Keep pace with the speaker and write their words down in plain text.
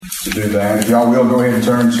to do that. If y'all will, go ahead and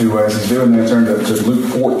turn to, as he's doing that, turn to Luke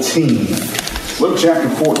 14. Luke chapter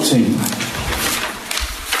 14.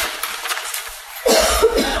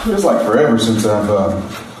 Feels like forever since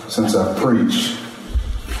I've preached.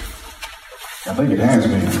 I think it has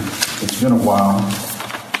been. It's been a while.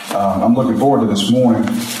 I'm looking forward to this morning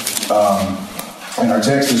and our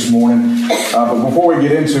text this morning. But before we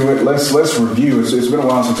get into it, let's review. It's been a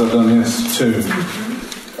while since I've done this too.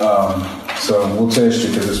 So we'll test you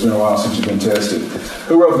because it's been a while since you've been tested.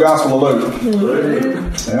 Who wrote the Gospel of Luke? Luke.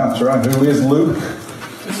 Yeah, that's right. Who is Luke?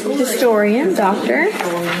 Historian, doctor,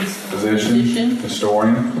 physician,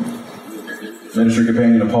 historian, ministry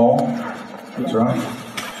companion of Paul. That's right.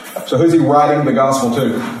 So who's he writing the Gospel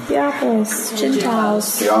to? Theophilus,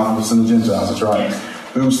 Gentiles. Theophilus and the Gentiles. That's right.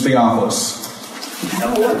 Who's Theophilus?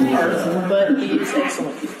 But he is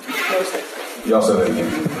excellent. Most excellent. Y'all said that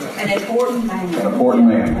again. An important man. An important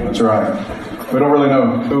man. That's right. We don't really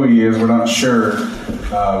know who he is. We're not sure.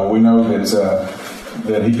 We know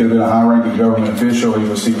that he could have been a high-ranking government official. He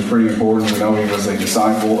was pretty important. We know he was a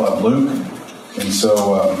disciple of Luke, and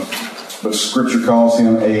so, but Scripture calls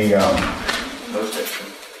him a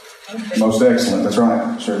most excellent. That's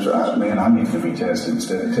right. Sure, man, I need to be tested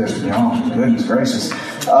instead of testing y'all. Goodness gracious.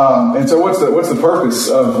 And so, what's the purpose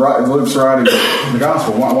of Luke's writing the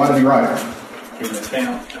Gospel? Why did he write it?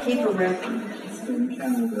 Keep a record.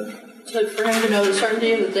 So for him to know the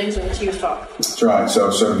certainty of the things in which he was taught. That's right. So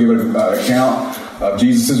to give an account of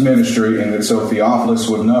Jesus' ministry, and that so Theophilus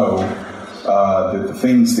would know that the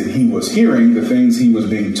things that he was hearing, the things he was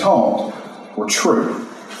being taught, were true.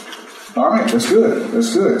 All right, that's good.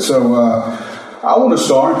 That's good. So I want to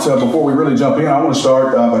start, before we really jump in, I want to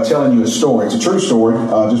start by telling you a story. It's a true story.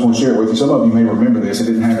 I just want to share it with you. Some of you may remember this. It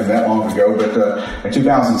didn't happen that long ago, but in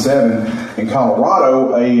 2007 in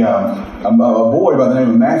Colorado, a boy by the name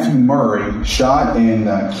of Matthew Murray shot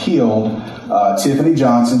and killed Tiffany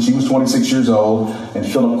Johnson. She was 26 years old, and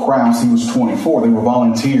Philip Krause, he was 24. They were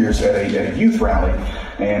volunteers at a youth rally,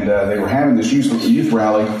 and they were having this youth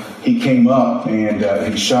rally. He came up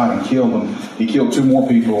and he shot and killed them. He killed two more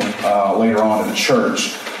people later on at the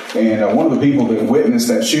church. And one of the people that witnessed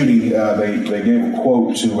that shooting, they gave a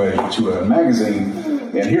quote to a magazine.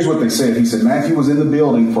 And here's what they said. He said, Matthew was in the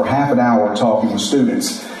building for half an hour talking with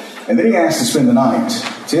students. And then he asked to spend the night.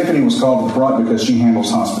 Tiffany was called to the front because she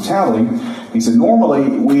handles hospitality. He said, normally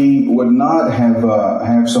we would not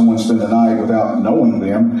have someone spend the night without knowing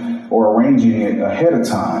them or arranging it ahead of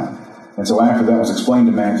time. And so after that was explained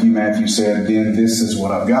to Matthew, Matthew said, then this is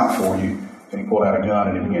what I've got for you. And he pulled out a gun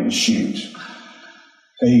and he began to shoot.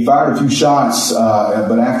 And he fired a few shots,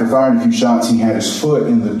 but after firing a few shots, he had his foot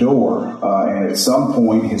in the door. And at some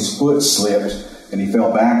point, his foot slipped and he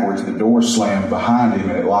fell backwards. The door slammed behind him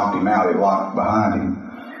and it locked him out. It locked behind him.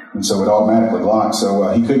 And so it automatically locked. So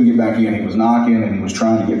he couldn't get back in. He was knocking and he was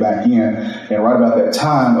trying to get back in. And right about that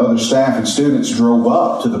time, other staff and students drove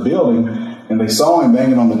up to the building. And they saw him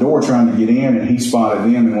banging on the door trying to get in, and he spotted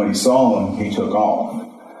them, and when he saw them, he took off.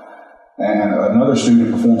 And another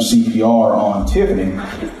student performed CPR on Tiffany,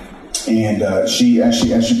 and as she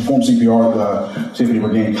performed CPR, Tiffany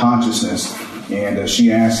regained consciousness, and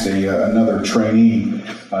she asked another trainee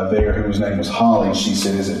there, whose name was Holly, she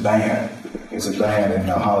said, is it bad? Is it bad? And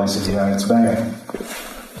Holly says, yeah, it's bad.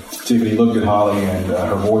 Tiffany looked at Holly and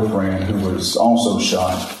her boyfriend, who was also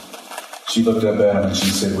shot. She looked up at him and she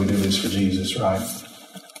said, we do this for Jesus, right?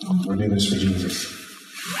 We do this for Jesus.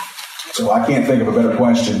 So I can't think of a better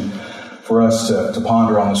question for us to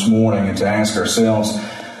ponder on this morning and to ask ourselves.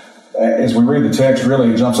 As we read the text,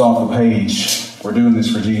 really it jumps off the page. We're doing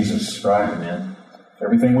this for Jesus, right? Amen.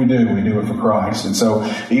 Everything we do it for Christ. And so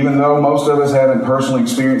even though most of us haven't personally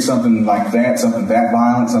experienced something like that, something that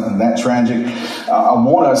violent, something that tragic, I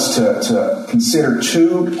want us to consider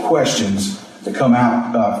two questions to come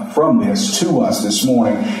out from this to us this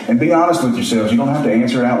morning. And be honest with yourselves. You don't have to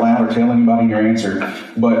answer it out loud or tell anybody your answer,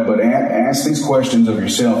 but ask these questions of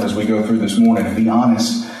yourself as we go through this morning, and be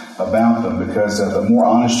honest about them, because the more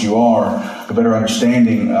honest you are, the better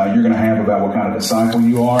understanding you're going to have about what kind of disciple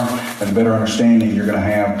you are, and the better understanding you're going to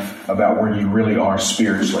have about where you really are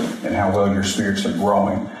spiritually and how well you're spiritually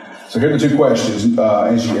growing. So here are the two questions.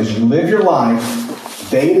 As you live your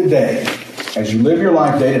life day to day, as you live your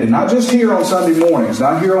life day to day, not just here on Sunday mornings,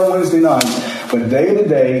 not here on Wednesday nights, but day to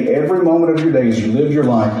day, every moment of your day as you live your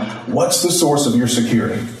life, what's the source of your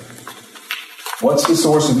security? What's the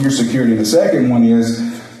source of your security? And the second one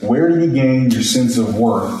is, where do you gain your sense of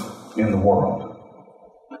worth in the world?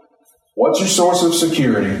 What's your source of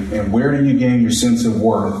security, and where do you gain your sense of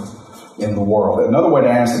worth in the world? Another way to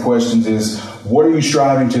ask the questions is, what are you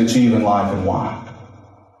striving to achieve in life and why?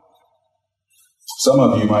 Some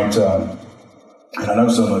of you might, and I know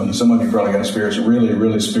some of you probably got a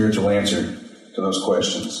really spiritual answer to those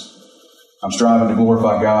questions. I'm striving to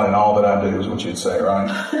glorify God in all that I do, is what you'd say, right?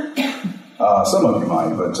 Some of you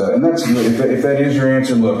might, but and that's good. If that is your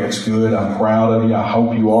answer, look, it's good. I'm proud of you. I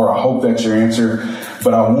hope you are. I hope that's your answer.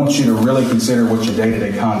 But I want you to really consider what your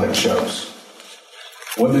day-to-day conduct shows.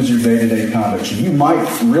 What does your day-to-day conduct show? You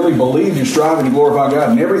might really believe you're striving to glorify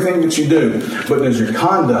God in everything that you do, but does your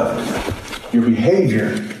conduct, your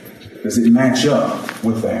behavior, does it match up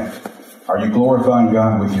with that? Are you glorifying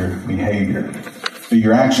God with your behavior? Do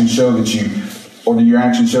your actions show that you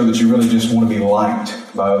really just want to be liked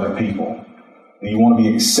by other people? Do you want to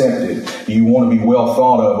be accepted? Do you want to be well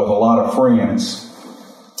thought of with a lot of friends?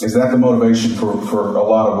 Is that the motivation for a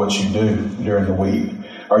lot of what you do during the week?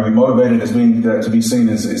 Are you motivated as being to be seen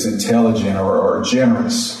as intelligent or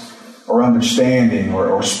generous or understanding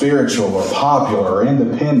or spiritual or popular or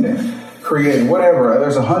independent, creative, whatever?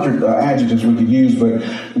 There's 100 adjectives we could use, but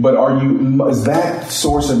is that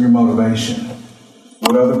source of your motivation?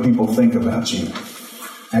 What other people think about you?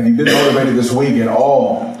 Have you been motivated this week at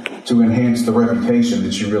all to enhance the reputation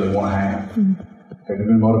that you really want to have? Have you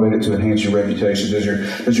been motivated to enhance your reputation?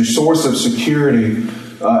 Does your source of security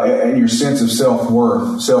and your sense of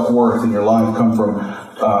self-worth in your life come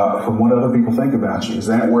from what other people think about you? Is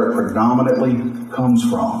that where it predominantly comes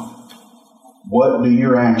from? What do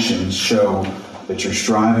your actions show that you're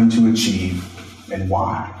striving to achieve, and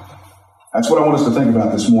why? That's what I want us to think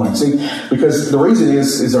about this morning. See, because the reason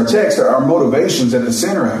is our text, our motivation's at the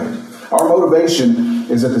center of it. Our motivation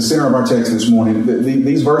is at the center of our text this morning.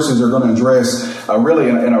 These verses are going to address really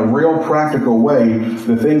in a real practical way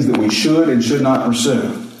the things that we should and should not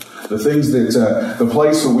pursue. The things that, the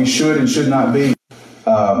place that we should and should not be,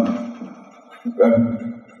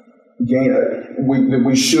 that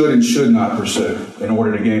we should and should not pursue in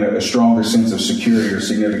order to gain a stronger sense of security or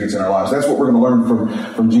significance in our lives. That's what we're going to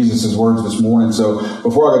learn from Jesus' words this morning. So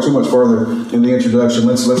before I go too much further in the introduction,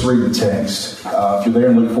 let's read the text. If you're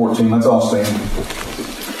there in Luke 14, let's all stand.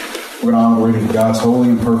 We're going to honor the reading of God's holy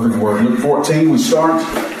and perfect word. Luke 14, we start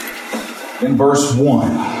in verse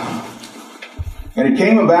 1. And it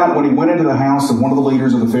came about when he went into the house of one of the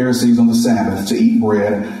leaders of the Pharisees on the Sabbath to eat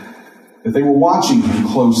bread, that they were watching him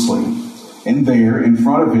closely. And there, in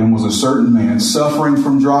front of him, was a certain man suffering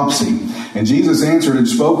from dropsy. And Jesus answered and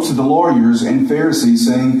spoke to the lawyers and Pharisees,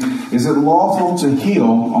 saying, Is it lawful to heal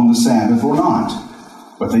on the Sabbath or not?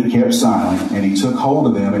 But they kept silent, and he took hold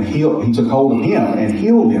of them and healed him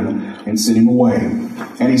and sent him away.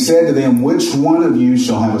 And he said to them, Which one of you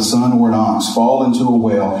shall have a son or an ox fall into a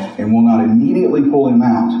well, and will not immediately pull him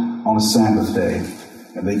out on a Sabbath day?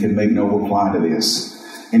 And they could make no reply to this.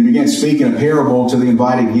 And he began speaking a parable to the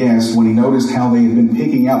invited guests when he noticed how they had been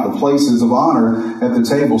picking out the places of honor at the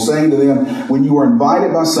table, saying to them, When you are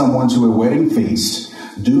invited by someone to a wedding feast,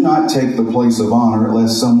 do not take the place of honor,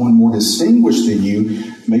 lest someone more distinguished than you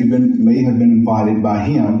may have been invited by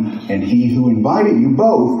him, and he who invited you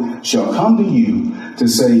both shall come to you to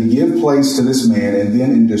say, Give place to this man, and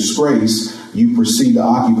then in disgrace you proceed to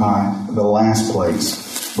occupy the last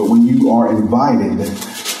place. But when you are invited,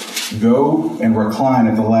 go and recline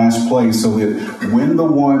at the last place, so that when the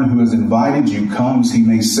one who has invited you comes, he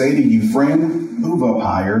may say to you, Friend, move up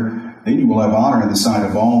higher. Then you will have honor in the sight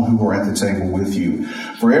of all who are at the table with you.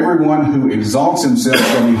 For everyone who exalts himself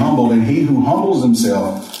shall be humbled, and he who humbles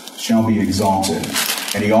himself shall be exalted.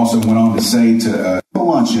 And he also went on to say to a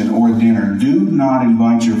luncheon or a dinner, Do not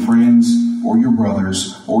invite your friends or your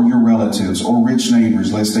brothers or your relatives or rich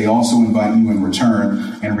neighbors, lest they also invite you in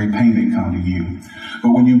return, and repayment come to you.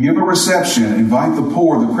 But when you give a reception, invite the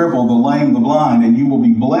poor, the crippled, the lame, the blind, and you will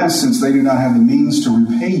be blessed, since they do not have the means to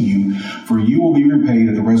repay you, for you will be repaid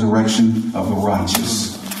at the resurrection of the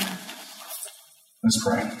righteous. Let's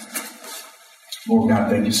pray. Lord God,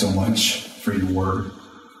 thank you so much for your word.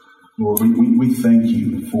 Lord, we thank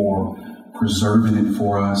you for preserving it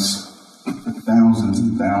for us thousands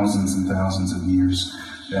and thousands and thousands of years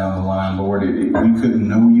down the line. Lord, we couldn't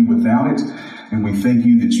know you without it. And we thank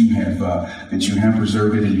you that you have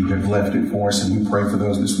preserved it and you have left it for us. And we pray for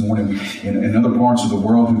those this morning in other parts of the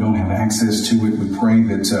world who don't have access to it. We pray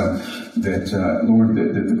that Lord,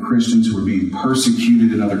 that the Christians who are being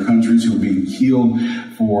persecuted in other countries, who are being killed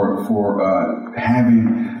for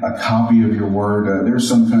having a copy of your word. There are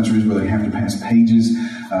some countries where they have to pass pages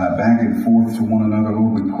back and forth to one another.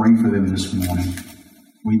 Lord, we pray for them this morning.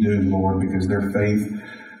 We do, Lord, because their faith,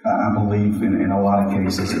 I believe, in a lot of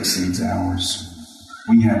cases exceeds ours.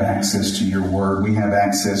 We have access to your word. We have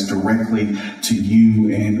access directly to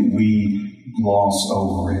you, and we gloss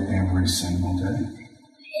over it every single day.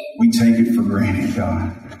 We take it for granted,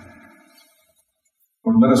 God.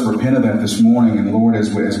 let us repent of that this morning. And Lord,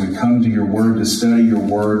 as we come to your word to study your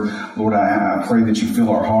word, Lord, I pray that you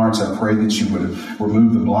fill our hearts. I pray that you would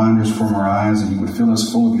remove the blinders from our eyes and you would fill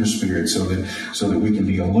us full of your spirit so that we can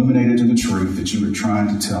be illuminated to the truth that you are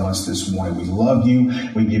trying to tell us this morning. We love you.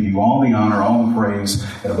 We give you all the honor, all the praise,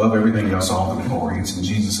 and above everything else, all the glory. It's in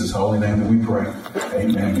Jesus' holy name that we pray.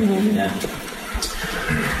 Amen. Amen.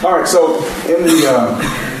 All right, so in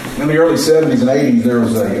the early 70s and 80s, there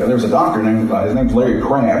was a doctor named his name's Larry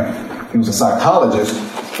Crabb. He was a psychologist,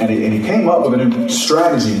 and he came up with a new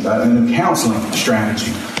strategy, a new counseling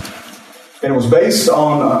strategy. And it was based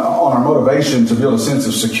on our motivation to build a sense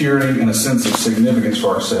of security and a sense of significance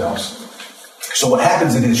for ourselves. So what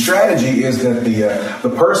happens in his strategy is that the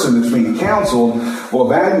person that's being counseled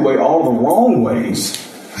will evaluate all the wrong ways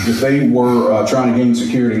that they were trying to gain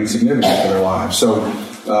security and significance for their lives. So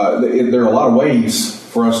there are a lot of ways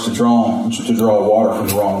for us to draw water from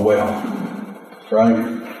the wrong well, right?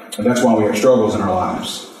 And that's why we have struggles in our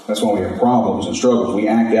lives. That's why we have problems and struggles. We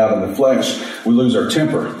act out in the flesh. We lose our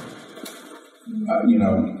temper.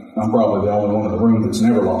 I'm probably the only one in the room that's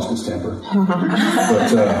never lost his temper.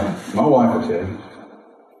 But my wife will tell you.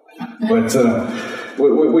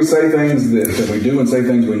 But we say things that we do and say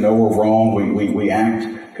things we know are wrong. We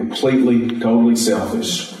act completely, totally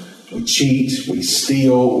selfish. We cheat, we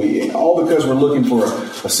steal, all because we're looking for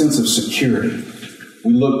a sense of security.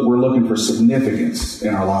 We're looking for significance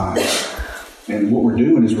in our lives. And what we're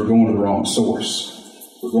doing is we're going to the wrong source.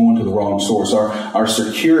 We're going to the wrong source. Our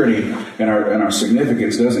security and our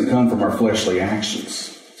significance doesn't come from our fleshly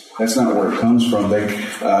actions. That's not where it comes from.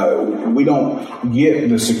 We don't get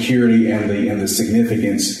the security and the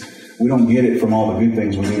significance. We don't get it from all the good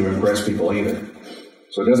things we do to impress people either.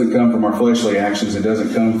 So it doesn't come from our fleshly actions. It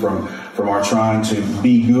doesn't come from our trying to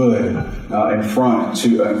be good in front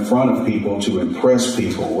of people to impress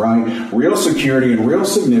people, right? Real security and real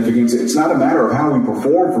significance, it's not a matter of how we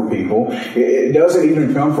perform for people. It doesn't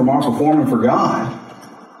even come from our performing for God.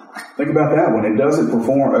 Think about that one. It doesn't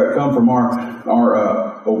come from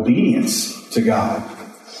our obedience to God.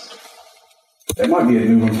 That might be a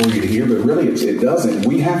new one for you to hear, but really it doesn't.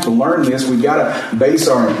 We have to learn this. We've got to base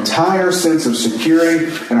our entire sense of security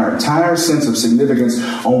and our entire sense of significance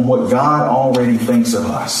on what God already thinks of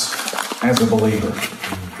us as a believer.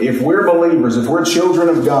 If we're believers, if we're children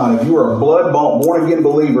of God, if you are a blood-bought, born-again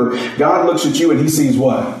believer, God looks at you and he sees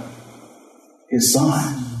what? His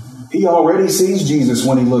Son. He already sees Jesus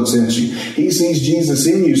when he looks at you. He sees Jesus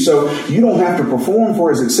in you. So you don't have to perform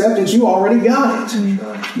for his acceptance. You already got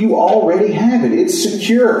it. You already have it. It's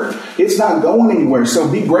secure. It's not going anywhere. So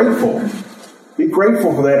be grateful. Be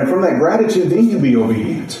grateful for that. And from that gratitude, then you be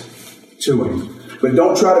obedient to him. But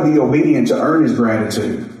don't try to be obedient to earn his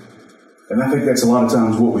gratitude. And I think that's a lot of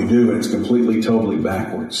times what we do, and it's completely, totally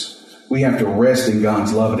backwards. We have to rest in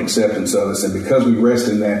God's love and acceptance of us. And because we rest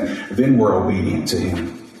in that, then we're obedient to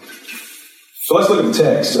him. So let's look at the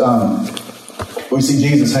text. We see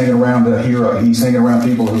Jesus hanging around here. He's hanging around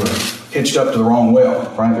people who are hitched up to the wrong well,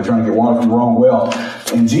 right? They're trying to get water from the wrong well.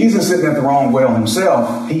 And Jesus isn't at the wrong well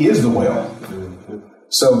himself. He is the well.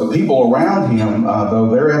 So the people around him, though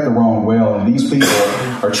they're at the wrong well, and these people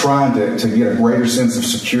are trying to get a greater sense of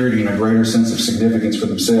security and a greater sense of significance for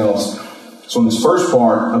themselves. So in this first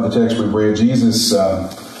part of the text we read, Jesus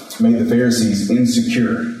made the Pharisees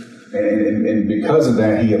insecure. And because of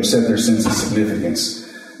that, he upset their sense of significance.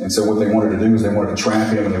 And so what they wanted to do is they wanted to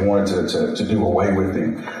trap him and they wanted to do away with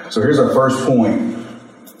him. So here's our first point.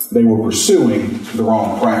 They were pursuing the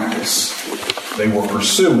wrong practice. They were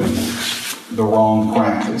pursuing the wrong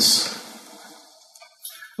practice.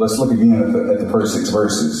 Let's look again at the first 6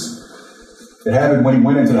 verses. It happened when he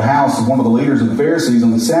went into the house of one of the leaders of the Pharisees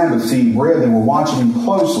on the Sabbath to eat bread. They were watching him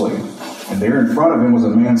closely. And there in front of him was a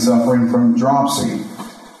man suffering from dropsy.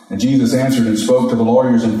 And Jesus answered and spoke to the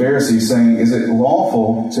lawyers and Pharisees, saying, "Is it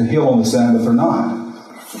lawful to heal on the Sabbath or not?"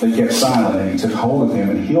 But they kept silent, and he took hold of him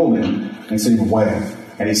and healed him and sent him away.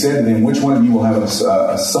 And he said to them, "Which one of you will have a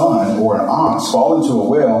son or an ox fall into a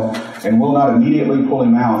well and will not immediately pull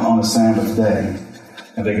him out on the Sabbath day?"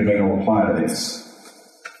 And they could make no reply to this.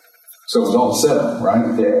 So it was all set up, right?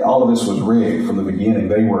 All of this was rigged from the beginning.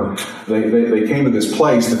 They came to this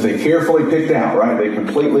place that they carefully picked out, right? They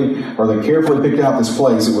carefully picked out this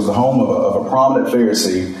place. It was the home of a prominent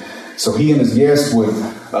Pharisee. So he and his guests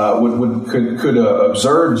could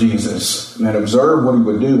observe Jesus and observe what he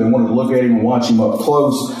would do. They wanted to look at him and watch him up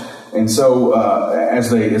close. And so as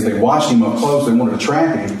they watched him up close, they wanted to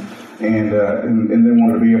trap him, and they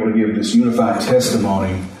wanted to be able to give this unified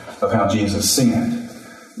testimony of how Jesus sinned.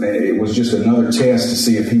 And it was just another test to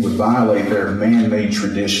see if he would violate their man-made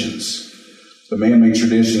traditions. the man-made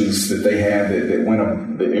traditions that they had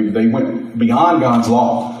they went beyond God's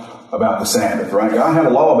law about the Sabbath, right? God had a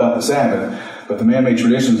law about the Sabbath, but the man-made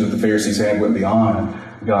traditions that the Pharisees had went beyond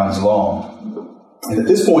God's law. And at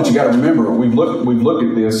this point, you got to remember, we've looked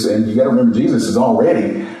at this, and you got to remember Jesus has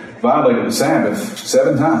already violated the Sabbath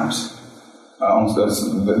 7 times.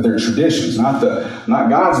 Their traditions, not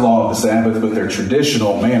God's law of the Sabbath, but their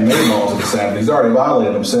traditional man-made laws of the Sabbath. He's already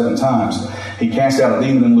violated them 7 times. He cast out a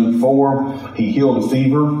demon in Luke 4. He healed a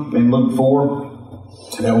fever in Luke 4.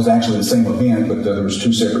 That was actually the same event, but there was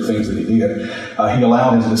 2 separate things that he did. He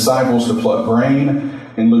allowed his disciples to pluck grain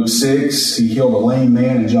in Luke 6. He healed a lame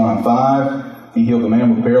man in John 5. He healed the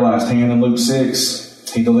man with a paralyzed hand in Luke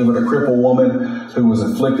 6. He delivered a crippled woman who was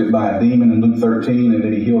afflicted by a demon in Luke 13, and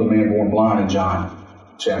then he healed a man born blind in John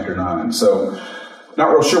chapter 9. So, not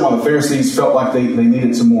real sure why the Pharisees felt like they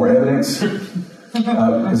needed some more evidence,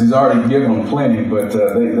 because he's already given them plenty, but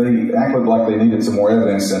they acted like they needed some more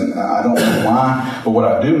evidence, and I don't know why, but what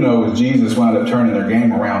I do know is Jesus wound up turning their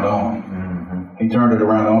game around on them. He turned it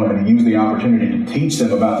around on them, and he used the opportunity to teach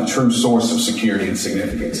them about the true source of security and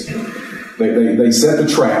significance. They set the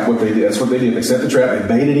trap. That's what they did. They set the trap. They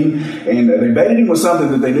baited him. And they baited him with something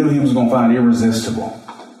that they knew he was going to find irresistible.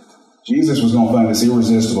 Jesus was going to find this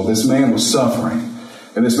irresistible. This man was suffering.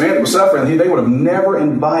 And this man that was suffering, they would have never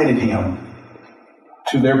invited him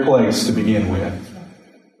to their place to begin with.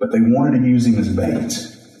 But they wanted to use him as bait.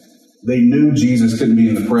 They knew Jesus couldn't be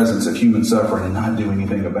in the presence of human suffering and not do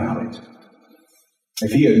anything about it.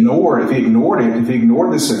 If he ignored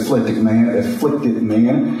this afflicted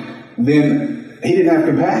man, then he didn't have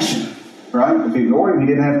compassion, right? If he ignored him, he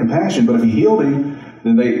didn't have compassion. But if he healed him,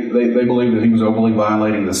 then they believed that he was openly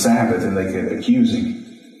violating the Sabbath, and they could accuse him.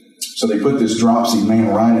 So they put this dropsy man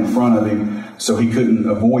right in front of him, so he couldn't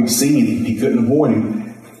avoid seeing him. He couldn't avoid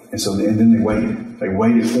him, and then they waited. They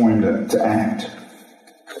waited for him to act.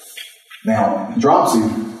 Now, dropsy.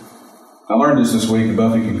 I learned this week, and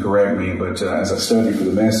Buffy can correct me, but as I studied for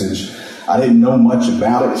the message, I didn't know much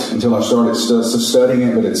about it until I started studying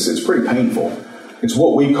it, but it's pretty painful. It's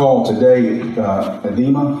what we call today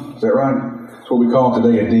edema. Is that right? It's what we call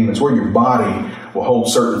today edema. It's where your body will hold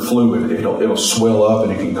certain fluid. It'll swell up,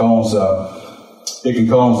 and it can cause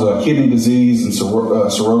kidney disease and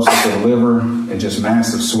cirrhosis of the liver and just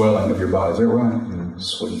massive swelling of your body. Is that right?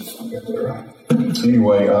 Sweet, I got that right.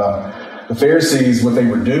 Anyway, the Pharisees, what they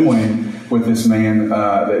were doing with this man,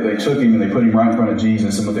 they took him and they put him right in front of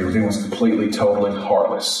Jesus, and what they were doing was completely, totally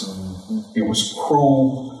heartless. It was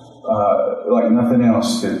cruel, like nothing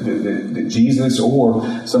else that Jesus or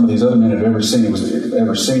some of these other men have ever seen. It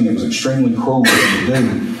was extremely cruel for them to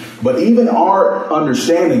do. But even our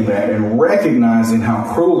understanding that and recognizing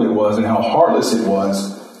how cruel it was and how heartless it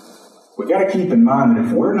was, we got to keep in mind that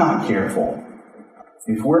if we're not careful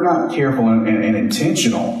and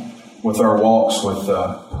intentional with our walks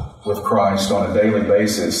with Christ on a daily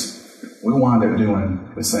basis, we'll wind up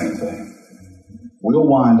doing the same thing. We'll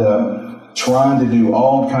wind up trying to do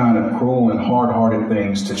all kind of cruel and hard-hearted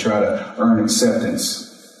things to try to earn acceptance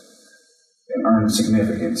and earn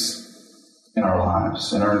significance in our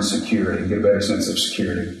lives and earn security, get a better sense of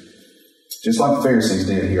security. Just like the Pharisees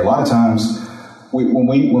did here. A lot of times, when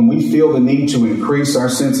we feel the need to increase our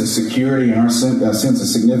sense of security and our sense of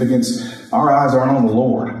significance, our eyes aren't on the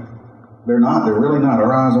Lord. They're not. They're really not.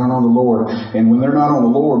 Our eyes aren't on the Lord. And when they're not on the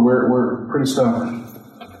Lord, we're pretty stubborn.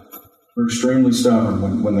 We're extremely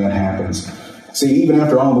stubborn when that happens. See, even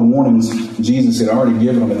after all the warnings Jesus had already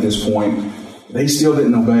given them at this point, they still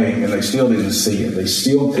didn't obey, and they still didn't see it. They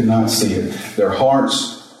still could not see it. Their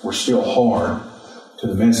hearts were still hard to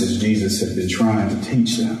the message Jesus had been trying to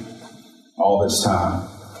teach them all this time.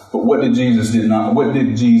 But what did Jesus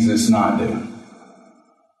not do?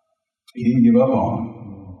 He didn't give up on them.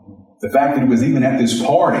 The fact that he was even at this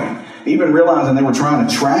party, even realizing they were trying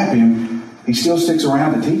to trap him, he still sticks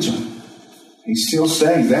around to teach them. He still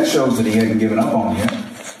stays. That shows that he hadn't given up on them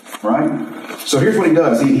yet. Right? So here's what he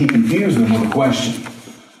does. He confused them with a question.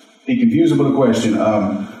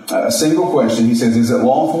 A single question. He says, is it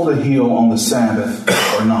lawful to heal on the Sabbath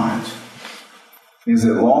or not? Is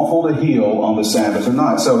it lawful to heal on the Sabbath or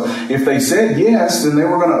not? So if they said yes, then they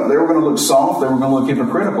were going to look soft. They were going to look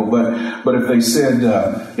hypocritical. But if they said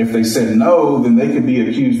no, then they could be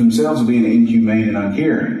accused themselves of being inhumane and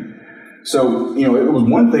uncaring. So it was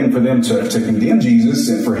one thing for them to condemn Jesus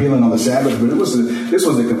and for healing on the Sabbath, but this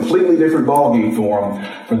was a completely different ballgame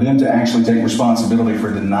for them to actually take responsibility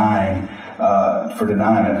for denying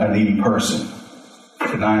a needy person.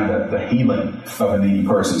 Denying the healing of a needy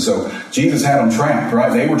person. So Jesus had them trapped,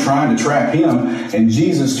 right? They were trying to trap him, and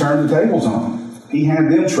Jesus turned the tables on them. He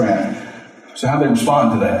had them trapped. So how did they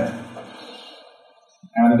respond to that?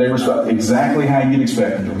 they respond? Exactly how you'd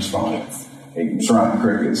expect them to respond. That's right,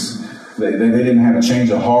 crickets. They didn't have a change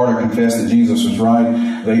of heart or confess that Jesus was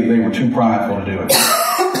right. They were too prideful to do it.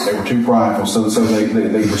 They were too prideful. So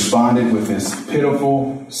they responded with this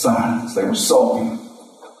pitiful silence. They were sulking.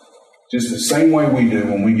 Just the same way we do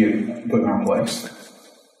when we get put in our place.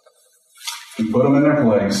 He put them in their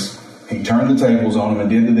place. He turned the tables on them and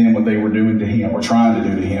did to them what they were doing to him, or trying to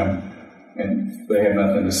do to him. And they had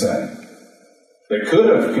nothing to say. They could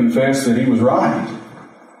have confessed that he was right.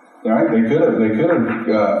 Right? They could have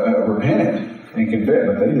repented and confessed,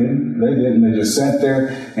 but they didn't. They didn't. They just sat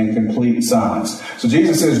there in complete silence. So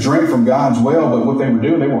Jesus says, drink from God's well, but what they were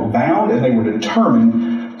doing, they were bound and they were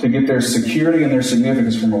determined to get their security and their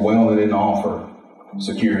significance from a well that didn't offer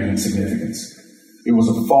security and significance. It was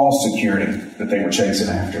a false security that they were chasing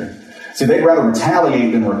after. See, they'd rather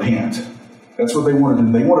retaliate than repent. That's what they wanted to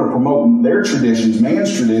do. They wanted to promote their traditions,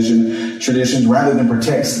 man's traditions, rather than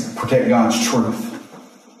protect God's truth.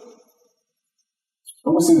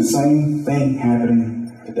 Don't we see the same thing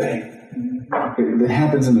happening today? It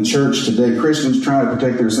happens in the church today. Christians try to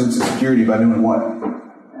protect their sense of security by doing what? Well,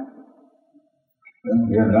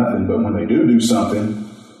 we have nothing, but when they do something,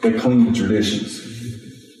 they cling to traditions.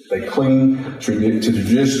 They cling to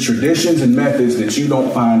traditions and methods that you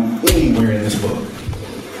don't find anywhere in this book.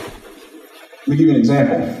 Let me give you an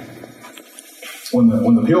example.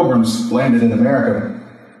 When the Pilgrims landed in America,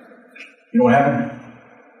 you know what happened?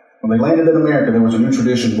 When they landed in America, there was a new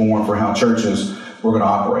tradition born for how churches were going to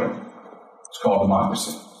operate. It's called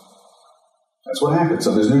democracy. That's what happened.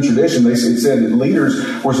 So this new tradition, it said that leaders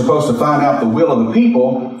were supposed to find out the will of the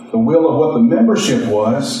people, the will of what the membership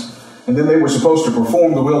was, and then they were supposed to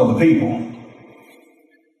perform the will of the people.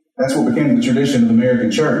 That's what became the tradition of the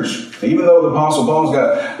American church. Even though the Apostle Paul's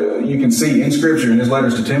got, you can see in Scripture, in his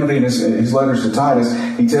letters to Timothy and his letters to Titus,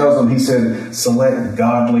 he tells them, he said, select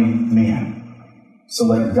godly men.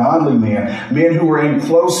 Select godly men who are in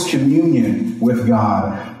close communion with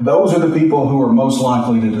God. Those are the people who are most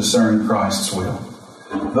likely to discern Christ's will.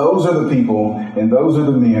 Those are the people and those are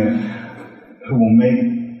the men who will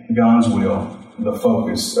make God's will the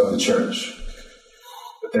focus of the church.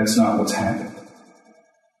 But that's not what's happened.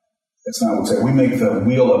 That's not what's happened. We make the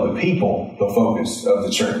will of the people the focus of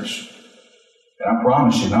the church. And I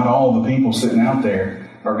promise you, not all the people sitting out there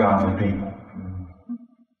are godly people.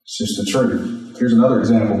 It's just the truth. Here's another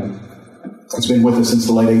example. It's been with us since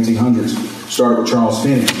the late 1800s. Started with Charles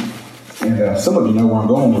Finney. And some of you know where I'm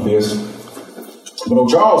going with this. But old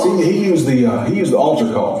Charles, he used the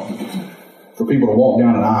altar call for people to walk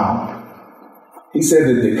down an aisle. He said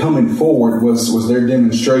that the coming forward was their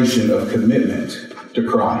demonstration of commitment to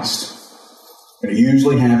Christ. And it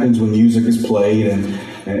usually happens when music is played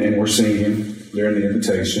and we're singing during the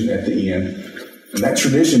invitation at the end. And that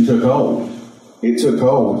tradition took hold. It took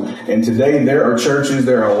hold. And today there are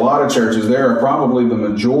a lot of churches, there are probably the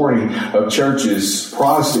majority of churches,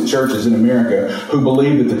 Protestant churches in America, who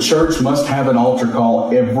believe that the church must have an altar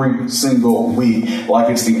call every single week, like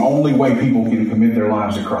it's the only way people can commit their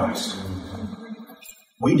lives to Christ.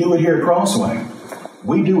 We do it here at Crossway.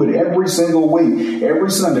 We do it every single week. Every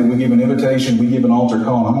Sunday we give an invitation, we give an altar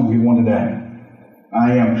call. I'm going to give one today.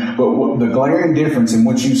 I am. But the glaring difference in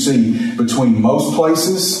what you see between most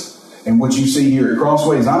places and what you see here at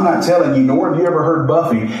Crossway is I'm not telling you, nor have you ever heard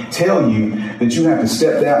Buffy tell you that you have to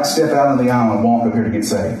step out in the aisle and walk up here to get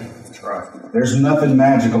saved. That's right. There's nothing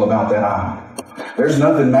magical about that aisle. There's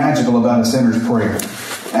nothing magical about a sinner's prayer.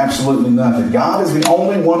 Absolutely nothing. God is the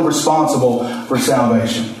only one responsible for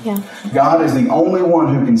salvation. Yeah. God is the only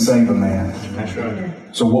one who can save a man. That's right.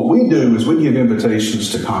 So what we do is we give invitations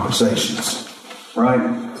to conversations. Right?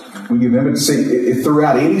 We give invitations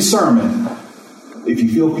throughout any sermon. If you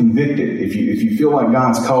feel convicted, if you feel like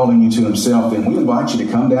God's calling you to himself, then we invite you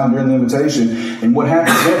to come down during the invitation. And what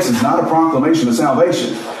happens next is not a proclamation of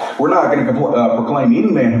salvation. We're not going to proclaim any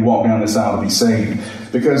man who walked down this aisle to be saved.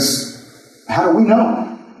 Because how do we know?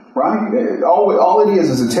 Right? All it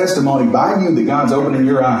is a testimony by you that God's opening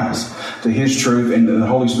your eyes to his truth and the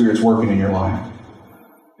Holy Spirit's working in your life.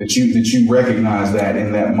 That you recognize that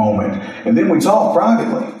in that moment. And then we talk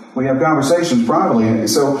privately. We have conversations privately. And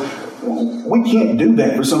so we can't do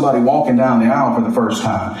that for somebody walking down the aisle for the first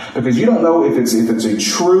time, because you don't know if it's a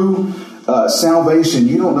true salvation.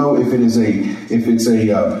 You don't know if it's a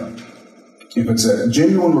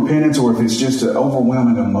genuine repentance or if it's just an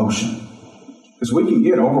overwhelming emotion. Because we can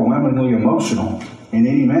get overwhelmingly emotional in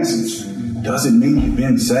any message. Doesn't mean you've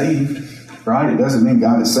been saved, right? It doesn't mean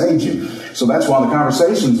God has saved you. So that's why the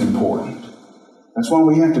conversation's important. That's why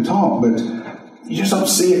we have to talk. But you just don't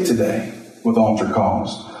see it today with altar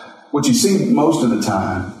calls. What you see most of the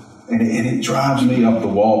time, And it drives me up the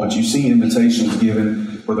wall. But you see invitations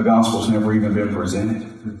given where the gospel's never even been presented.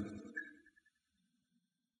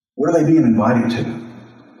 What are they being invited to?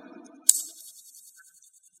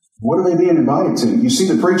 What are they being invited to? You see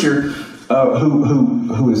the preacher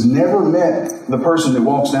who has never met the person that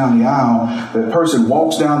walks down the aisle. That person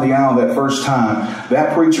walks down the aisle that first time.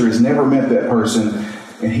 That preacher has never met that person,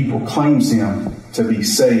 and he proclaims him to be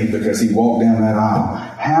saved because he walked down that aisle.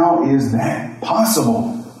 How is that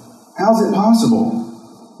possible? How is it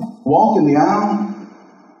possible? Walk in the aisle?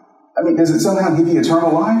 I mean, does it somehow give you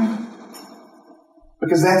eternal life?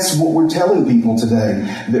 Because that's what we're telling people today,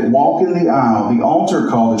 that walk in the aisle, the altar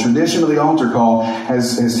call, the tradition of the altar call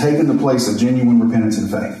has taken the place of genuine repentance and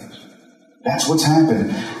faith. That's what's happened.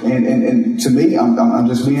 And to me, I'm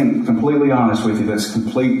just being completely honest with you, that's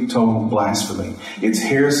complete, total blasphemy. It's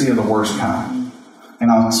heresy of the worst kind. And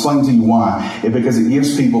I'll explain to you why. Because it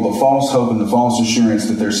gives people the false hope and the false assurance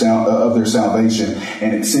that of their salvation,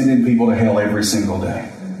 and it's sending people to hell every single day.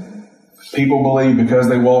 People believe because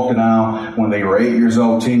they walked an aisle when they were 8 years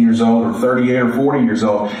old, 10 years old, or 38 or 40 years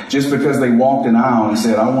old, just because they walked an aisle and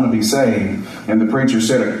said, I want to be saved, and the preacher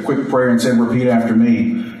said a quick prayer and said, repeat after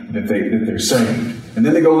me, that they're saved. And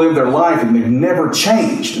then they go live their life and they've never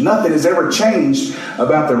changed. Nothing has ever changed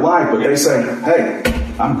about their life, but they say, hey,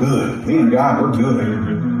 I'm good. Me and God, we're good.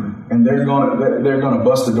 And they're gonna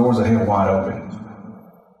bust the doors of hell wide open.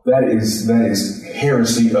 That is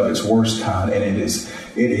heresy of its worst kind, and it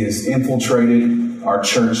has infiltrated our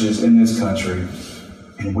churches in this country,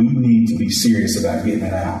 and we need to be serious about getting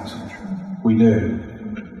it out. We do.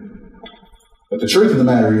 But the truth of the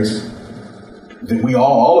matter is that we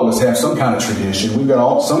all of us have some kind of tradition. We've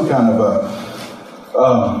got some kind of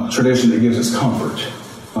a tradition that gives us comfort.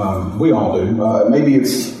 We all do. Maybe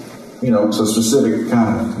it's a specific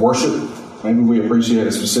kind of worship. Maybe we appreciate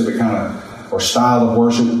a specific kind of or style of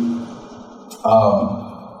worship.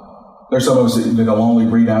 There's some of us that'll only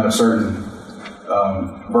read out of certain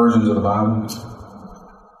versions of the Bible.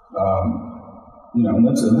 And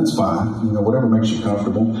that's fine. Whatever makes you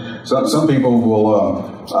comfortable. Some people will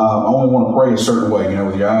only want to pray a certain way.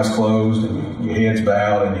 With your eyes closed and your heads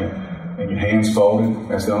bowed and your hands folded.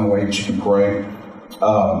 That's the only way that you can pray.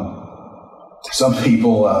 Some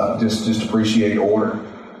people just appreciate order.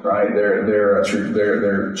 Right, their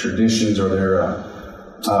traditions or their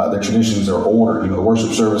traditions are ordered. The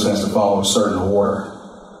worship service has to follow a certain order,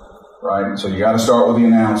 right? So you got to start with the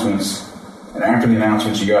announcements, and after the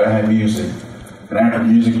announcements, you got to have music, and after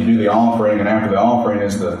music, you do the offering, and after the offering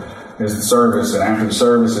is the service, and after the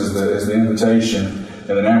service is the invitation,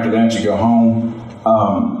 and then after that, you go home.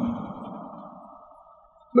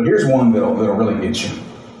 But here's one that'll really get you.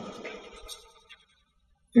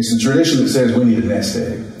 It's the tradition that says we need a nest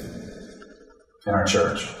egg in our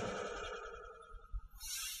church.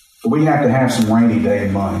 But we have to have some rainy day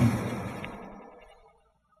money,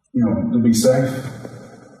 to be safe.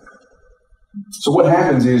 So what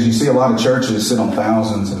happens is you see a lot of churches sit on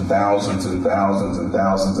thousands and thousands and thousands and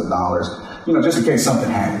thousands of dollars, just in case something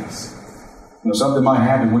happens. Something might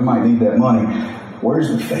happen. We might need that money. Where's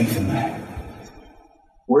the faith in that?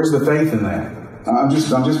 Where's the faith in that? I'm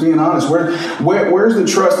just being honest. Where's the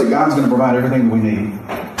trust that God's going to provide everything that we need?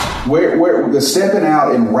 Where the stepping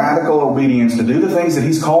out in radical obedience to do the things that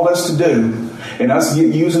He's called us to do, and us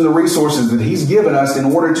using the resources that He's given us in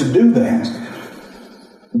order to do that.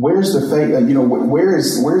 Where's the faith?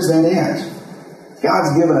 Where's that at?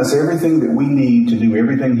 God's given us everything that we need to do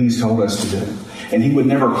everything He's told us to do, and He would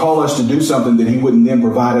never call us to do something that He wouldn't then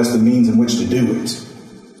provide us the means in which to do it.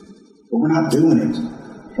 But we're not doing it,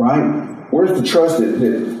 right? Where's the trust that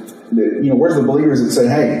where's the believers that say,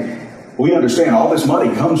 hey, we understand all this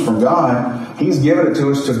money comes from God. He's given it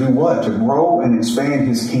to us to do what? To grow and expand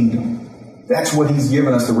His kingdom. That's what He's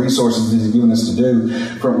given us, the resources that He's given us to do,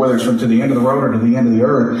 whether it's from to the end of the road or to the end of the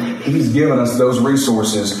earth. He's given us those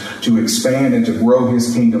resources to expand and to grow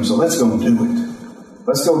His kingdom. So let's go do it.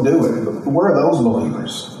 Let's go do it. But where are those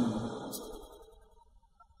believers?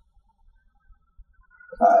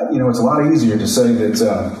 It's a lot easier to say that...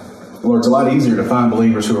 it's a lot easier to find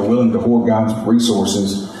believers who are willing to hoard God's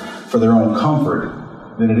resources for their own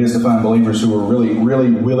comfort than it is to find believers who are really, really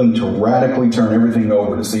willing to radically turn everything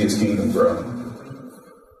over to see His kingdom grow.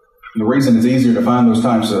 The reason it's easier to find those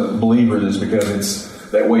types of believers is because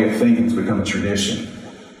that way of thinking has become a tradition.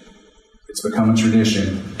 It's become a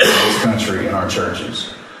tradition in this country, in our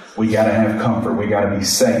churches. We got to have comfort. We got to be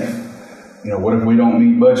safe. What if we don't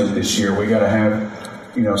meet budget this year? We got to have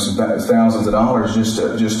some thousands of dollars just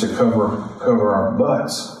to cover our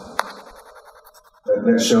butts.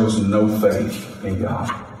 That shows no faith in God.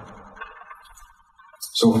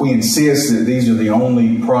 So if we insist that these are the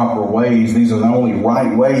only proper ways, these are the only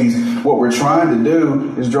right ways, what we're trying to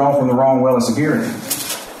do is draw from the wrong well of security.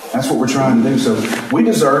 That's what we're trying to do. So we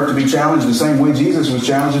deserve to be challenged the same way Jesus was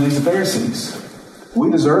challenging these Pharisees.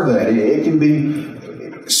 We deserve that. It can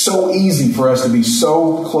be so easy for us to be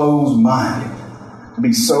so closed-minded. To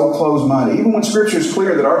be so closed-minded. Even when Scripture is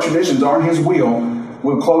clear that our traditions aren't His will,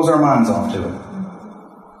 we'll close our minds off to it.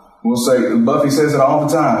 We'll say, Buffy says it all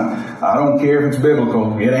the time, I don't care if it's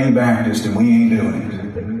biblical, it ain't Baptist and we ain't doing it.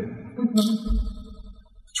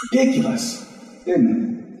 It's ridiculous, isn't it?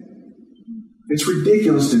 It's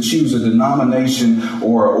ridiculous to choose a denomination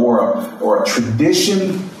or a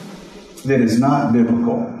tradition that is not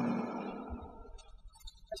biblical.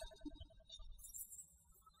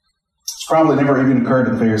 It's probably never even occurred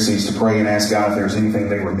to the Pharisees to pray and ask God if there was anything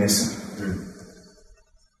they were missing.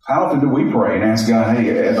 How often do we pray and ask God, hey,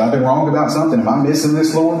 have I been wrong about something? Am I missing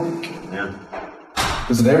this, Lord? Yeah.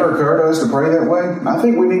 Does it ever occur to us to pray that way? I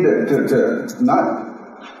think we need to not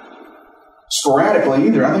sporadically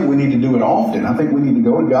either. I think we need to do it often. I think we need to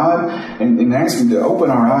go to God and ask Him to open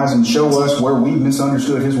our eyes and show us where we've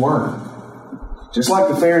misunderstood His Word. Just like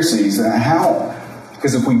the Pharisees.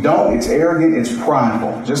 Because if we don't, it's arrogant, it's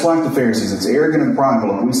prideful. Just like the Pharisees, it's arrogant and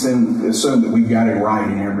prideful if we assume that we've got it right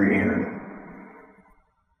in every area.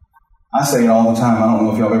 I say it all the time. I don't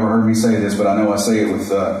know if y'all have ever heard me say this, but I know I say it with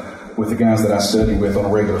the guys that I study with on a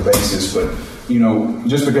regular basis. But,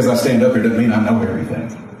 just because I stand up here doesn't mean I know everything,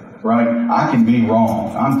 right? I can be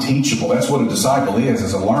wrong. I'm teachable. That's what a disciple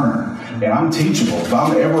is a learner. And I'm teachable. If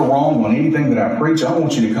I'm ever wrong on anything that I preach, I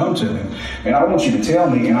want you to come to me. And I want you to tell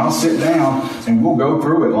me, and I'll sit down and we'll go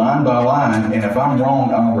through it line by line. And if I'm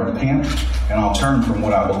wrong, I'll repent and I'll turn from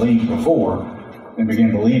what I believed before and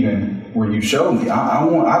begin believing where you showed me. I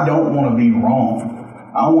don't want to be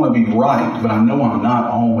wrong. I want to be right, but I know I'm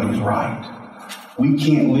not always right. We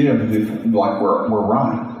can't live like we're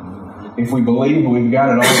right. If we believe we've got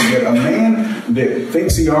it all together, a man that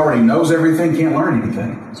thinks he already knows everything can't learn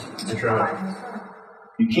anything. That's right.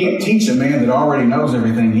 You can't teach a man that already knows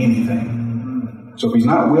everything anything. So if he's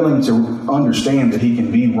not willing to understand that he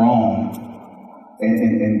can be wrong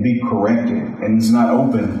and be corrected, and he's not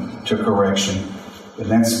open to correction, and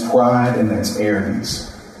that's pride and that's arrogance.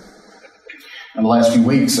 In the last few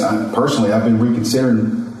weeks, I've been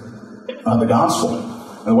reconsidering the gospel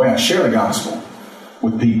and the way I share the gospel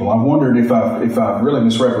with people. I've wondered if I've really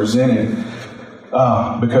misrepresented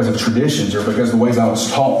because of traditions or because of the ways I was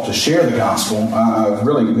taught to share the gospel. I've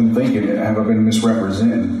really been thinking, have I been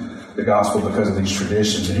misrepresenting the gospel because of these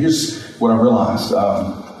traditions? And here's what I realized.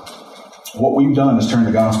 What we've done is turn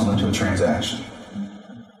the gospel into a transaction.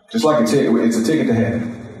 Just like it's a ticket to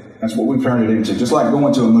heaven. That's what we've turned it into. Just like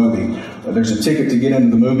going to a movie. There's a ticket to get into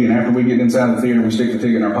the movie, and after we get inside the theater, we stick the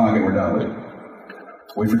ticket in our pocket, we're done with it.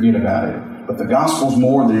 We forget about it. But the gospel's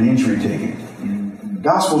more than an entry ticket. The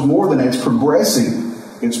gospel's more than that. It's progressing.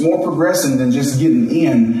 It's more progressing than just getting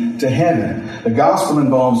in to heaven. The gospel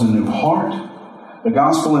involves a new heart. The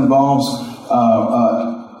gospel involves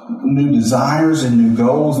new desires and new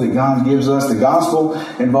goals that God gives us. The gospel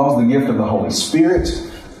involves the gift of the Holy Spirit.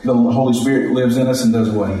 The Holy Spirit lives in us and does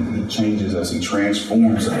what? He changes us. He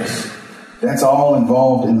transforms us. That's all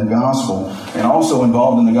involved in the gospel. And also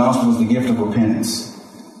involved in the gospel is the gift of repentance,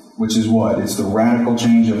 which is what? It's the radical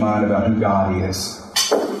change of mind about who God is.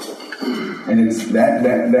 And it's that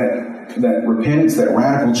repentance, that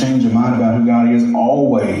radical change of mind about who God is,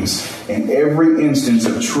 always, in every instance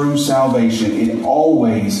of true salvation, it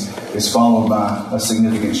always is followed by a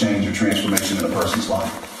significant change or transformation in a person's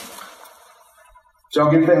life. Did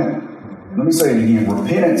y'all get that? Let me say it again.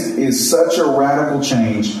 Repentance is such a radical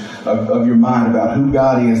change of your mind about who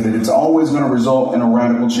God is that it's always going to result in a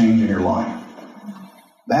radical change in your life.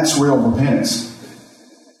 That's real repentance.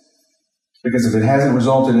 Because if it hasn't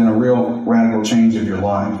resulted in a real radical change of your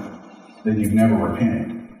life, then you've never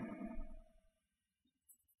repented.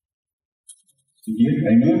 You get it?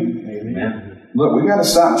 Amen? Amen. Look, we got to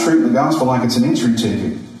stop treating the gospel like it's an entry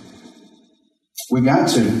ticket. We got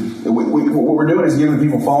to. What we're doing is giving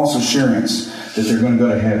people false assurance that they're going to go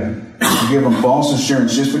to heaven. We give them false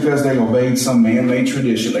assurance just because they obeyed some man-made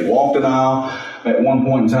tradition. They walked an aisle at one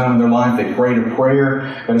point in time in their life. They prayed a prayer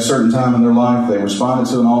at a certain time in their life. They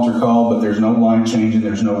responded to an altar call, but there's no life change and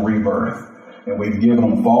there's no rebirth. And we've given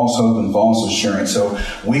them false hope and false assurance. So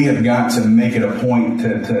we have got to make it a point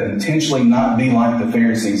to intentionally not be like the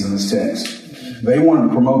Pharisees in this text. They wanted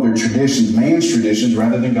to promote their traditions, man's traditions,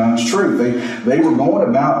 rather than God's truth. They were going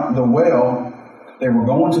about the well. They were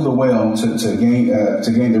going to the well to gain. They were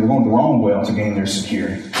going to the wrong well to gain their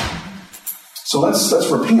security. So let's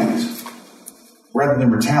repent rather than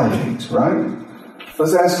retaliate, right?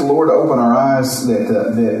 Let's ask the Lord to open our eyes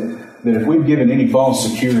that if we've given any false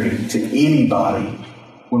security to anybody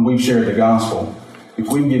when we've shared the gospel, if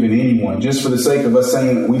we've given anyone, just for the sake of us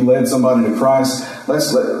saying that we led somebody to Christ,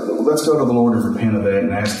 let's go to the Lord and repent of that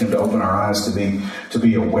and ask Him to open our eyes to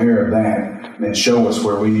be aware of that and show us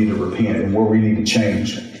where we need to repent and where we need to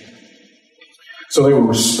change. So they were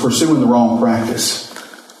pursuing the wrong practice.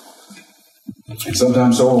 And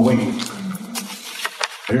sometimes so are we.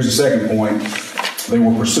 Here's the second point. They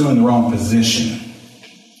were pursuing the wrong position.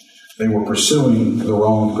 They were pursuing the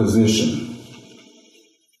wrong position.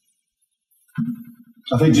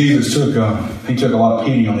 I think Jesus took a lot of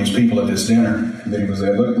pity on these people at this dinner that He was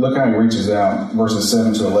at. Look how He reaches out, verses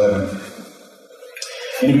 7 to 11.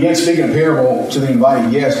 And He began speaking a parable to the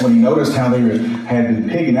invited guests when He noticed how they had been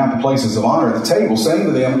picking out the places of honor at the table, saying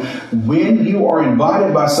to them, when you are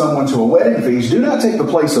invited by someone to a wedding feast, do not take the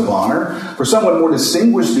place of honor, for someone more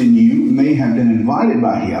distinguished than you may have been invited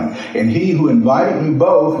by him. And he who invited you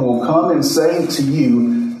both will come and say to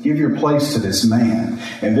you, give your place to this man.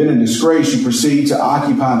 And then in disgrace you proceed to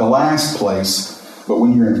occupy the last place. But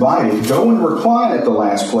when you're invited, go and recline at the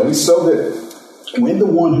last place, so that when the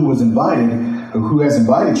one who has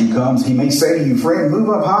invited you comes, he may say to you, friend, move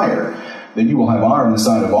up higher. Then you will have honor in the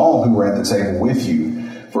sight of all who are at the table with you.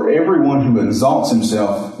 For everyone who exalts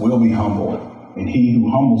himself will be humbled, and he who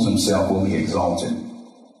humbles himself will be exalted.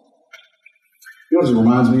 You know what it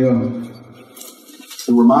reminds me of?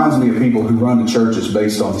 It reminds me of people who run to churches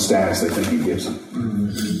based on the status they think it gives them.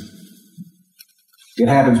 Mm-hmm. It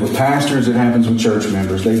happens with pastors. It happens with church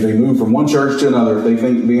members. They move from one church to another if they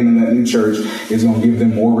think being in that new church is going to give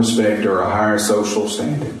them more respect or a higher social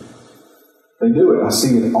standing. They do it. I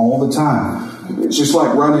see it all the time. It's just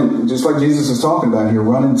like running, just like Jesus is talking about here,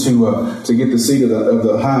 running to get the seat of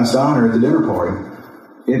the highest honor at the dinner party.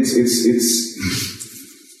 Is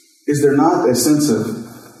there not a sense of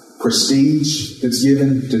prestige that's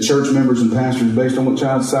given to church members and pastors based on what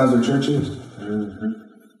size their church is? Mm-hmm.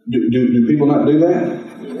 Do people not do that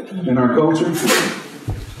in our culture?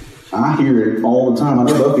 I hear it all the time. I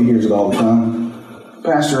know Buffy hears it all the time.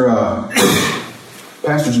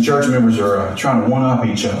 Pastors and church members are trying to one-up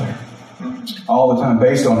each other all the time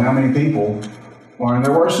based on how many people are in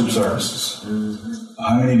their worship services. Mm-hmm.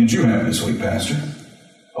 How many did you have this week, Pastor?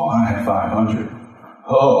 Oh, I had 500.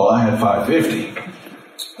 Oh, I had 550.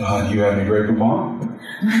 Do you have any Grey Poupon?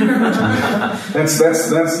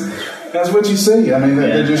 That's what you see. I mean,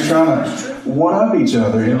 they're just trying to one-up each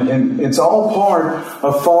other. And it's all part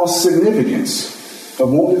of false significance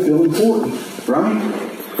of wanting to feel important,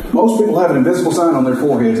 right? Most people have an invisible sign on their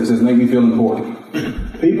foreheads that says, make me feel important.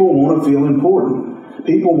 People want to feel important.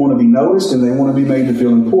 People want to be noticed, and they want to be made to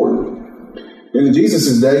feel important. In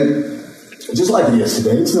Jesus' day, just like it is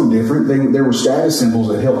today, it's no different. There were status symbols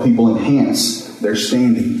that helped people enhance their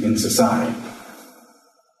standing in society.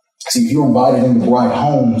 See, if you were invited into the right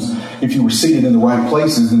homes, if you were seated in the right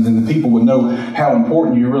places, then the people would know how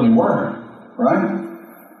important you really were, right?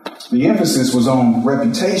 The emphasis was on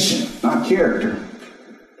reputation, not character.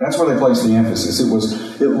 That's where they placed the emphasis. It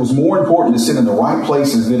was more important to sit in the right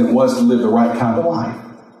places than it was to live the right kind of life.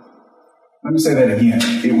 Let me say that again.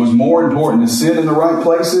 It was more important to sit in the right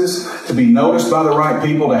places, to be noticed by the right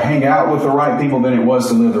people, to hang out with the right people than it was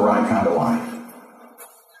to live the right kind of life.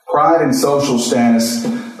 Pride and social status,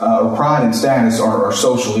 pride and status are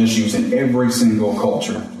social issues in every single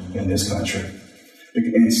culture in this country.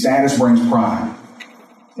 And status brings pride.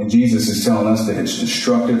 And Jesus is telling us that it's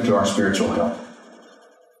destructive to our spiritual health.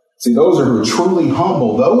 See, those who are truly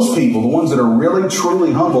humble, those people, the ones that are really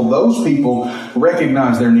truly humble, those people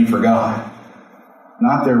recognize their need for God,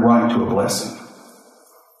 not their right to a blessing.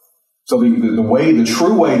 So the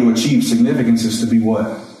true way to achieve significance is to be what?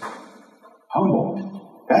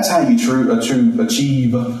 Humble. That's how you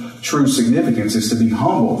achieve true significance, is to be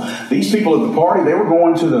humble. These people at the party, they were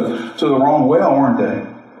going to the wrong well, weren't they?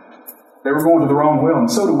 They were going to the wrong well,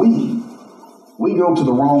 and so do we. We go to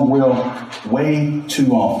the wrong well way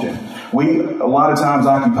too often. We, a lot of times,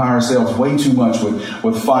 occupy ourselves way too much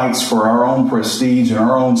with fights for our own prestige and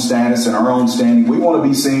our own status and our own standing. We want to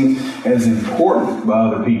be seen as important by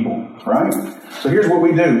other people, right? So here's what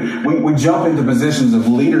we do. We jump into positions of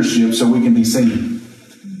leadership so we can be seen.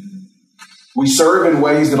 We serve in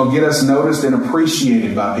ways that'll get us noticed and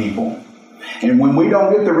appreciated by people. And when we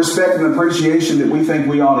don't get the respect and appreciation that we think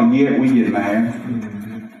we ought to get, we get mad.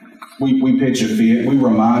 We pitch a fit. We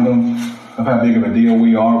remind them of how big of a deal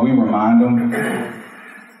we are. We remind them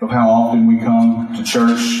of how often we come to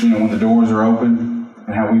church, when the doors are open,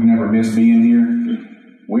 and how we've never missed being here.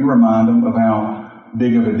 We remind them of how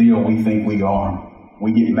big of a deal we think we are.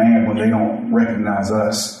 We get mad when they don't recognize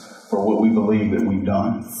us for what we believe that we've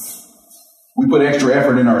done. We put extra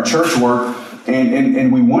effort in our church work,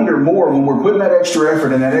 and we wonder more when we're putting that extra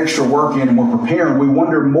effort and that extra work in and we're preparing. We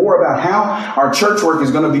wonder more about how our church work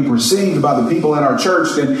is going to be perceived by the people in our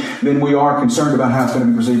church than we are concerned about how it's going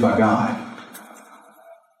to be perceived by God.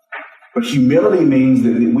 But humility means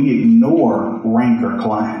that we ignore rank or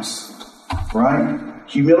class, right?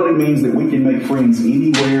 Humility means that we can make friends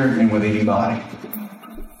anywhere and with anybody.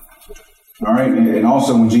 All right? And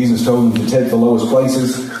also when Jesus told them to take the lowest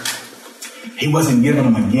places, he wasn't giving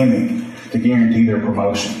them a gimmick to guarantee their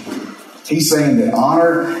promotion. He's saying that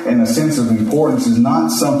honor and a sense of importance is not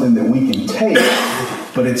something that we can take,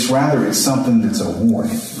 but it's something that's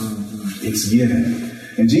awarded. It's given.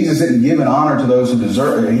 And Jesus isn't giving honor to those who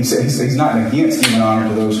deserve it. He's not against giving honor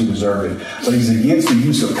to those who deserve it, but he's against the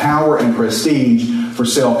use of power and prestige for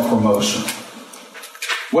self-promotion.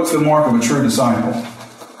 What's the mark of a true disciple?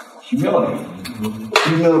 Humility.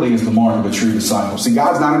 Humility is the mark of a true disciple. See,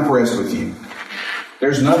 God's not impressed with you.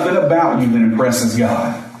 There's nothing about you that impresses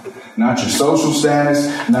God. Not your social status,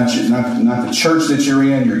 not the church that you're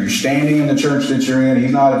in, your standing in the church that you're in.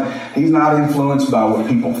 He's not influenced by what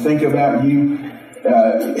people think about you.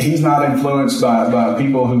 He's not influenced by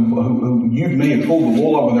people who you may have pulled the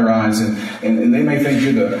wool over their eyes, and they may think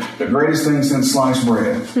you're the greatest thing since sliced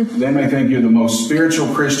bread. They may think you're the most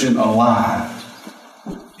spiritual Christian alive.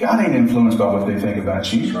 God ain't influenced by what they think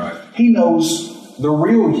about you. Right. He knows the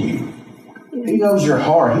real you. He knows your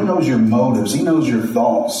heart. He knows your motives. He knows your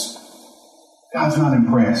thoughts. God's not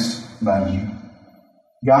impressed by you.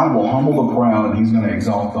 God will humble the proud, and he's going to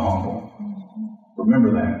exalt the humble.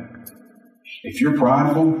 Remember that. If you're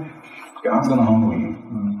prideful, God's going to humble you.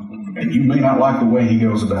 And you may not like the way he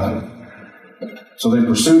goes about it. So they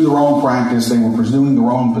pursued the wrong practice. They were pursuing the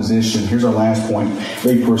wrong position. Here's our last point.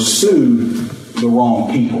 They pursued the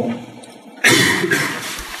wrong people.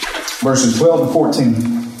 Verses 12 to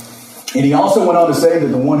 14. And he also went on to say that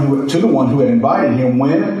to the one who had invited him,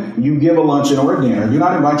 when you give a luncheon or a dinner, do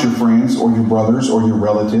not invite your friends or your brothers or your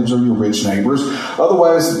relatives or your rich neighbors.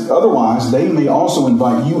 Otherwise, they may also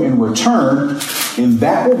invite you in return, and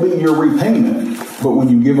that will be your repayment. But when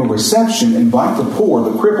you give a reception, invite the poor,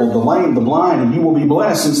 the crippled, the lame, the blind, and you will be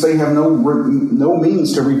blessed, since they have no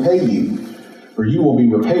means to repay you. For you will be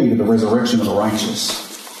repaid at the resurrection of the righteous.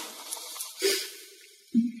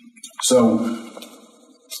 So,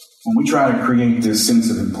 when we try to create this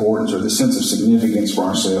sense of importance or this sense of significance for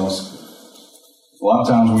ourselves, a lot of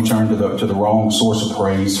times we turn to the wrong source of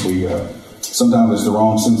praise. Sometimes it's the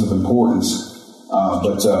wrong sense of importance,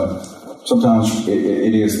 but sometimes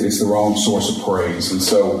it's the wrong source of praise. And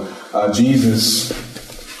so Jesus,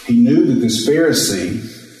 he knew that this Pharisee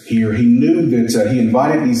here, he knew that he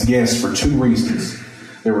invited these guests for two reasons.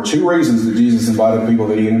 There were two reasons that Jesus invited people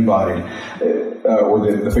that he had invited. Or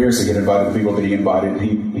that the Pharisee had invited the people that he invited.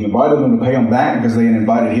 He invited them to pay him back because they had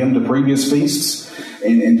invited him to previous feasts.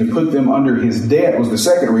 And to put them under his debt was the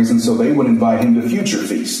second reason, so they would invite him to future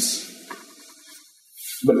feasts.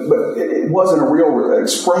 But it wasn't a real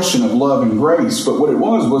expression of love and grace. But what it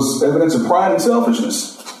was evidence of pride and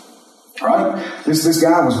selfishness. Right? This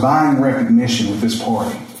guy was buying recognition with this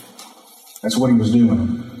party. That's what he was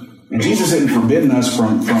doing. And Jesus isn't forbidding us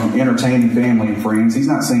from entertaining family and friends. He's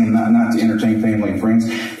not saying not to entertain family and friends.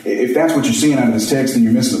 If that's what you're seeing out of this text, then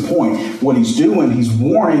you're missing the point. What he's doing, he's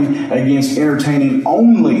warning against entertaining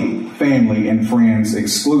only family and friends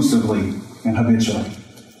exclusively and habitually.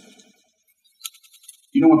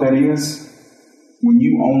 You know what that is? When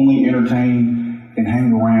you only entertain and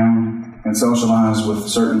hang around and socialize with a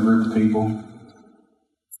certain group of people,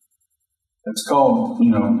 that's called,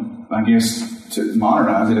 I guess, to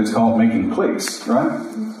modernize it, it's called making cliques, right?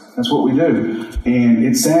 That's what we do. And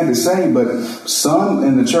it's sad to say, but some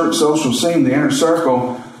in the church social scene, the inner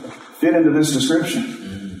circle, fit into this description.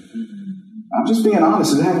 I'm just being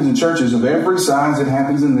honest. It happens in churches of every size. It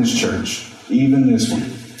happens in this church, even this one.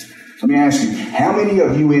 Let me ask you, how many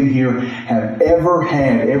of you in here have ever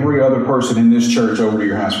had every other person in this church over to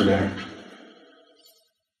your house for dinner?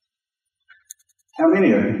 How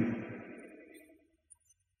many of you?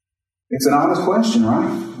 It's an honest question,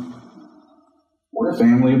 right? We're a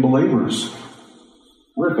family of believers.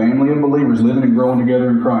 We're a family of believers living and growing together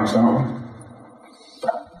in Christ, aren't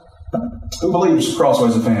we? Who believes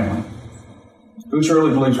Crossway's a family? Who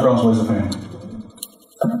truly believes Crossway's a family?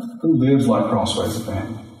 Who lives like Crossway's a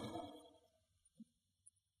family?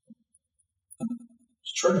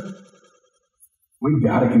 It's true. We've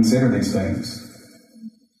got to consider these things.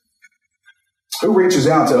 Who reaches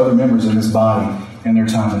out to other members of this body in their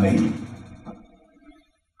time of need?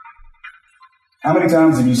 How many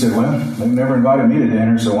times have you said, well, they've never invited me to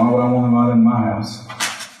dinner, so why would I want to invite them to my house?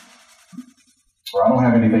 Or I don't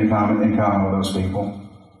have anything in common with those people.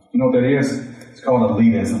 You know what that is? It's called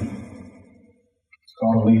elitism. It's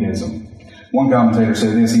called elitism. One commentator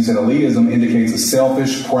said this. He said, elitism indicates a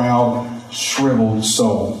selfish, proud, shriveled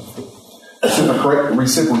soul.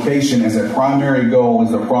 Reciprocation as a primary goal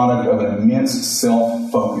is the product of an immense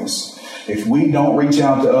self-focus. If we don't reach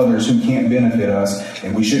out to others who can't benefit us,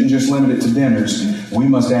 and we shouldn't just limit it to dinners, we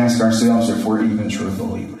must ask ourselves if we're even true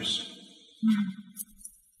believers.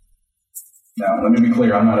 Now, let me be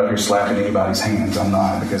clear. I'm not up here slapping anybody's hands. I'm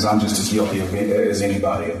not, because I'm just as guilty as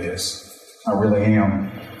anybody of this. I really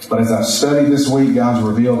am. But as I've studied this week, God's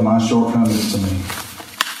revealed my shortcomings to me.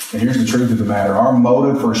 And here's the truth of the matter. Our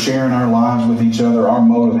motive for sharing our lives with each other, our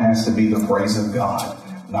motive has to be the praise of God,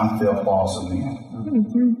 not the applause of men.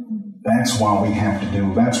 Mm-hmm. That's why we have to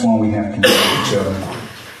do. That's why we have to love each other.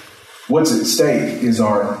 What's at stake is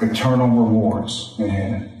our eternal rewards in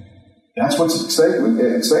heaven. That's what's at stake with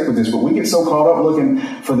this. But we get so caught up looking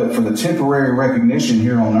for the temporary recognition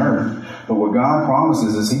here on earth. But what God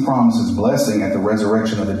promises is He promises blessing at the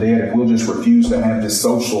resurrection of the dead if we'll just refuse to have this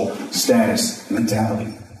social status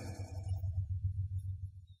mentality.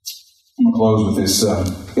 I'm going to close with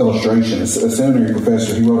this illustration. A seminary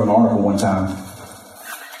professor, he wrote an article one time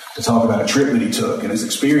to talk about a trip that he took and his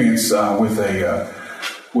experience with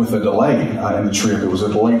a delay in the trip. It was a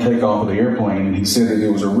delayed takeoff of the airplane, and he said that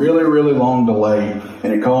it was a really, really long delay,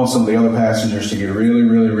 and it caused some of the other passengers to get really,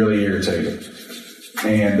 really, really irritated.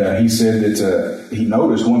 And he said that he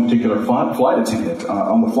noticed one particular flight attendant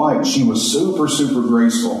on the flight. She was super, super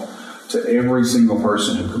graceful to every single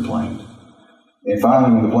person who complained. And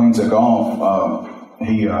finally, when the plane took off,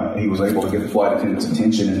 he was able to get the flight attendant's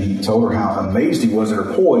attention, and he told her how amazed he was at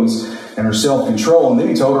her poise and her self-control. And then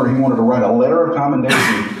he told her he wanted to write a letter of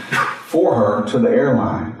commendation for her to the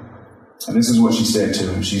airline. And this is what she said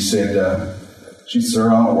to him. She said, "Sir,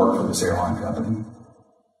 I don't work for this airline company.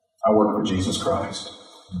 I work for Jesus Christ.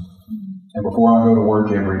 And before I go to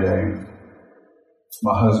work every day,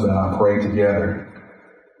 my husband and I pray together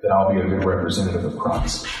that I'll be a good representative of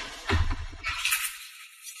Christ."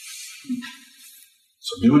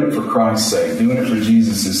 So doing it for Christ's sake, doing it for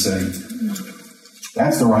Jesus' sake,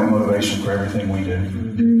 that's the right motivation for everything we do.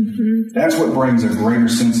 Mm-hmm. That's what brings a greater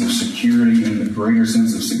sense of security and a greater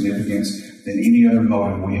sense of significance than any other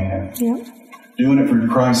motive we have. Yep. Doing it for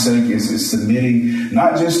Christ's sake is submitting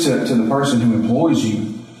not just to the person who employs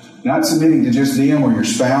you, not submitting to just them or your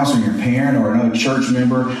spouse or your parent or another church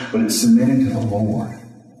member, but it's submitting to the Lord.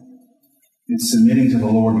 It's submitting to the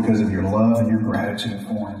Lord because of your love and your gratitude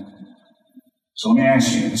for Him. So let me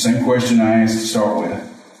ask you the same question I asked to start with.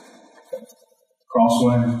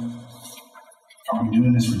 Crossway, are we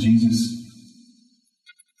doing this for Jesus?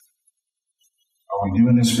 Are we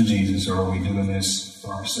doing this for Jesus, or are we doing this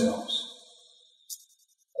for ourselves?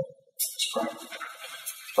 Let's pray.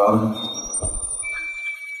 Father,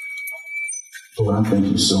 Lord, I thank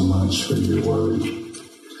you so much for your word.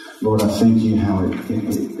 Lord, I thank you how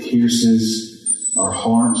it pierces our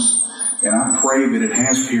hearts. And I pray that it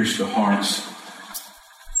has pierced the hearts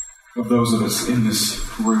of those of us in this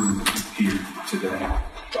room here today,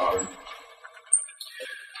 Father.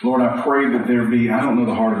 Lord, I pray that there be, I don't know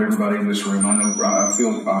the heart of everybody in this room. I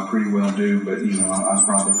feel I pretty well do, but, I'll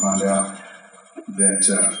probably find out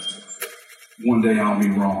that one day I'll be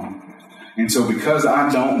wrong. And so because I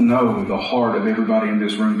don't know the heart of everybody in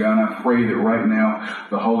this room, God, I pray that right now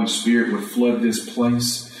the Holy Spirit would flood this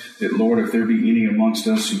place. That, Lord, if there be any amongst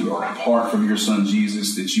us who are apart from your Son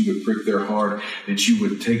Jesus, that you would prick their heart, that you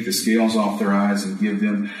would take the scales off their eyes and give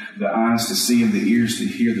them the eyes to see and the ears to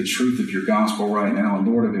hear the truth of your gospel right now. And,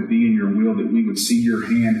 Lord, if it be in your will that we would see your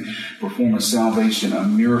hand perform a salvation, a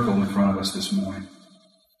miracle in front of us this morning.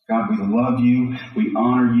 God, we love you. We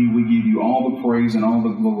honor you. We give you all the praise and all the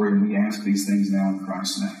glory. And we ask these things now in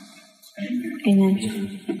Christ's name.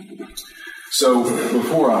 Amen. Amen. So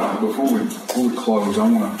before we close,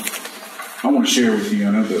 I want to share with you.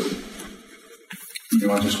 I know that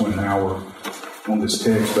I just went an hour on this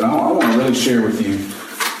text, but I want to really share with you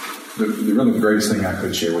the greatest thing I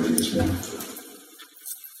could share with you this morning.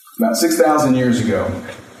 About 6,000 years ago,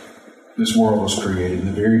 this world was created. In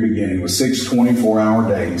the very beginning, with 6 24-hour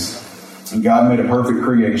days, and God made a perfect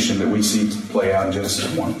creation that we see play out in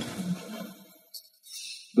Genesis 1.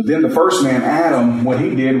 But then the first man, Adam, what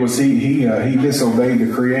he did was he disobeyed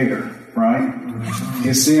the Creator, right?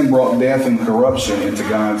 His sin brought death and corruption into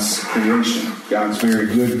God's creation, God's very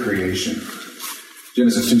good creation.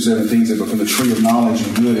 Genesis 2:17 said, "But from the tree of knowledge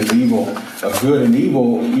of good and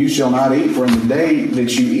evil you shall not eat, for in the day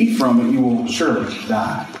that you eat from it you will surely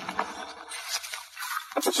die."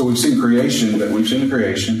 So we've seen the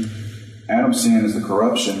creation. Adam's sin is the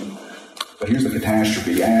corruption. But here's the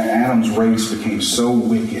catastrophe. Adam's race became so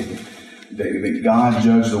wicked that God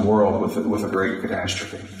judged the world with a great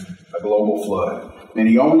catastrophe, a global flood. And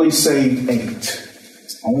he only saved 8.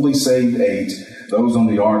 Only saved 8. Those on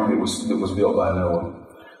the ark that was built by Noah.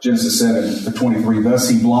 Genesis 7:23. Thus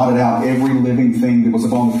he blotted out every living thing that was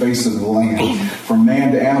upon the face of the land, from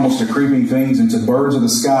man to animals to creeping things and to birds of the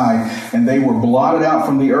sky, and they were blotted out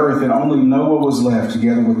from the earth, and only Noah was left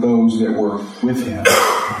together with those that were with him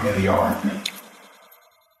in the ark.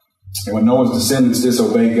 And when Noah's descendants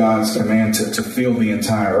disobeyed God's command to fill the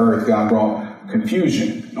entire earth, God brought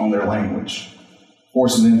confusion on their language,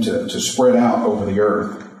 forcing them to spread out over the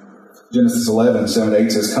earth. Genesis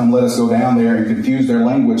 11:7-8 says, "Come, let us go down there and confuse their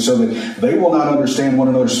language so that they will not understand one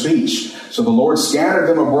another's speech." So the Lord scattered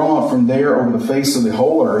them abroad from there over the face of the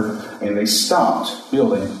whole earth, and they stopped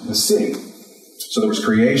building the city. So there was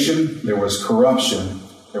creation, there was corruption,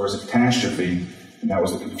 there was a catastrophe, and that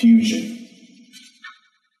was the confusion.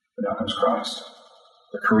 But now comes Christ.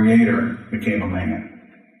 The Creator became a man.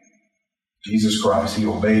 Jesus Christ, he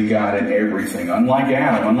obeyed God in everything. Unlike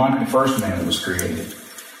Adam, unlike the first man that was created.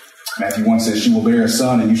 Matthew 1 says, "She will bear a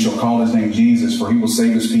son, and you shall call his name Jesus, for he will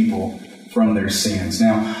save his people from their sins."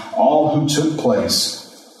 Now all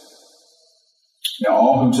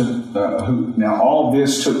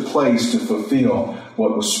this took place to fulfill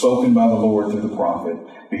what was spoken by the Lord through the prophet.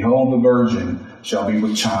 "Behold, the virgin shall be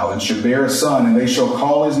with child, and shall bear a son, and they shall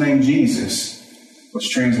call his name Jesus," which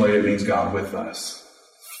translated means God with us.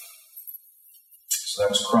 So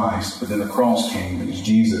that was Christ. But then the cross came, because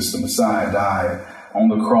Jesus, the Messiah, died on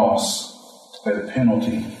the cross to pay the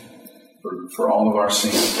penalty for all of our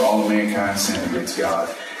sins, for all of mankind's sin against God.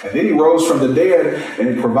 And then he rose from the dead,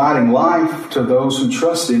 and providing life to those who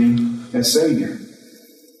trust in him as Savior.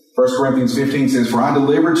 1 Corinthians 15 says, "For I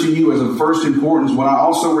delivered to you as of first importance what I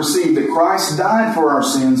also received, that Christ died for our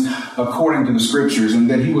sins according to the Scriptures, and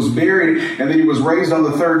that he was buried, and that he was raised on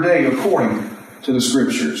the third day according to the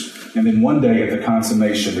Scriptures." And then one day at the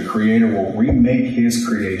consummation, the Creator will remake his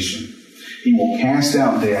creation. He will cast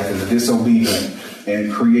out death and the disobedient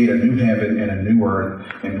and create a new heaven and a new earth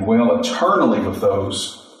and dwell eternally with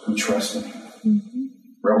those who trust in him. Mm-hmm.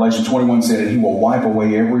 Revelation 21 said that he will wipe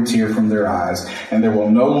away every tear from their eyes, and there will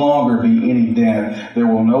no longer be any death. There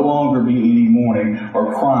will no longer be any mourning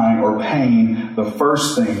or crying or pain. The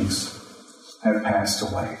first things have passed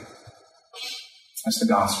away. That's the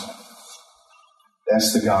gospel.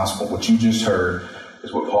 That's the gospel. What you just heard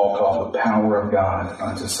is what Paul called the power of God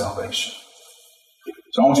unto salvation.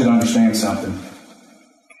 So I want you to understand something.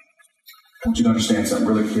 I want you to understand something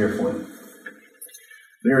really carefully.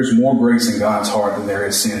 There is more grace in God's heart than there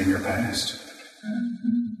is sin in your past.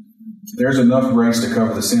 There's enough grace to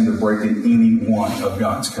cover the sin of breaking any one of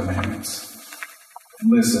God's commandments.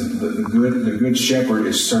 And listen, the good shepherd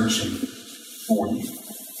is searching for you.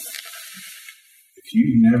 If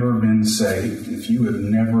you've never been saved, if you have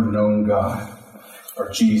never known God or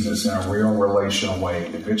Jesus in a real relational way,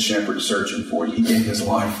 the good shepherd is searching for you. He gave his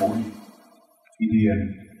life for you. He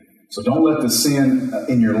did. So don't let the sin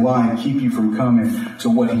in your life keep you from coming to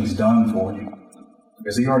what he's done for you,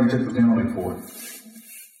 because he already took the penalty for it.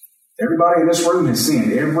 Everybody in this room has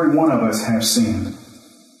sinned. Every one of us have sinned.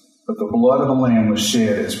 But the blood of the Lamb was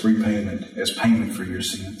shed as repayment, as payment for your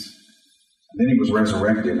sins. And then he was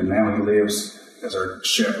resurrected, and now he lives as our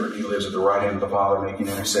shepherd. He lives at the right hand of the Father, making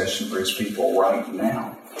intercession for his people right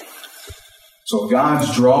now. So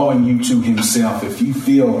God's drawing you to himself. If you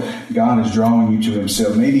feel God is drawing you to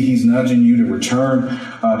himself, maybe he's nudging you to return,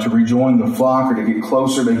 to rejoin the flock, or to get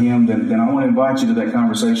closer to him, then I want to invite you to that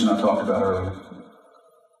conversation I talked about earlier.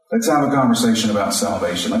 Let's have a conversation about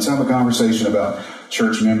salvation. Let's have a conversation about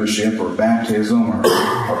church membership or baptism, or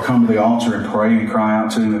come to the altar and pray and cry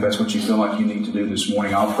out to him if that's what you feel like you need to do this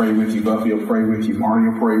morning. I'll pray with you. Buffy will pray with you. Marty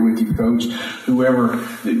will pray with you. Coach, whoever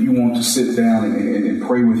that you want to sit down and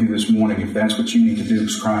pray with you this morning, if that's what you need to do,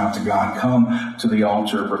 is cry out to God. Come to the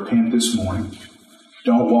altar. Repent this morning.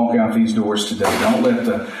 Don't walk out these doors today. Don't let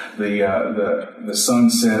the sun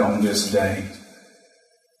set on this day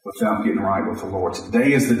without getting right with the Lord.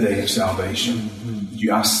 Today is the day of salvation.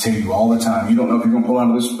 I tell you all the time, you don't know if you're going to pull out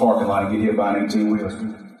of this parking lot and get hit by an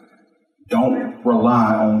 18-wheeler. Don't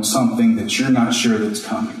rely on something that you're not sure that's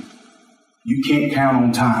coming. You can't count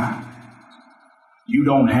on time. You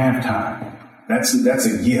don't have time. That's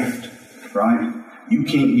a gift, right? You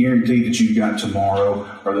can't guarantee that you've got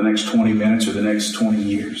tomorrow or the next 20 minutes or the next 20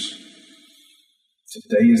 years.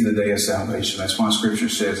 Today is the day of salvation. That's why Scripture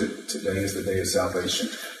says it. Today is the day of salvation.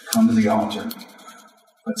 Come to the altar.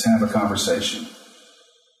 Let's have a conversation.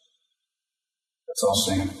 Let's all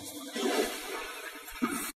stand.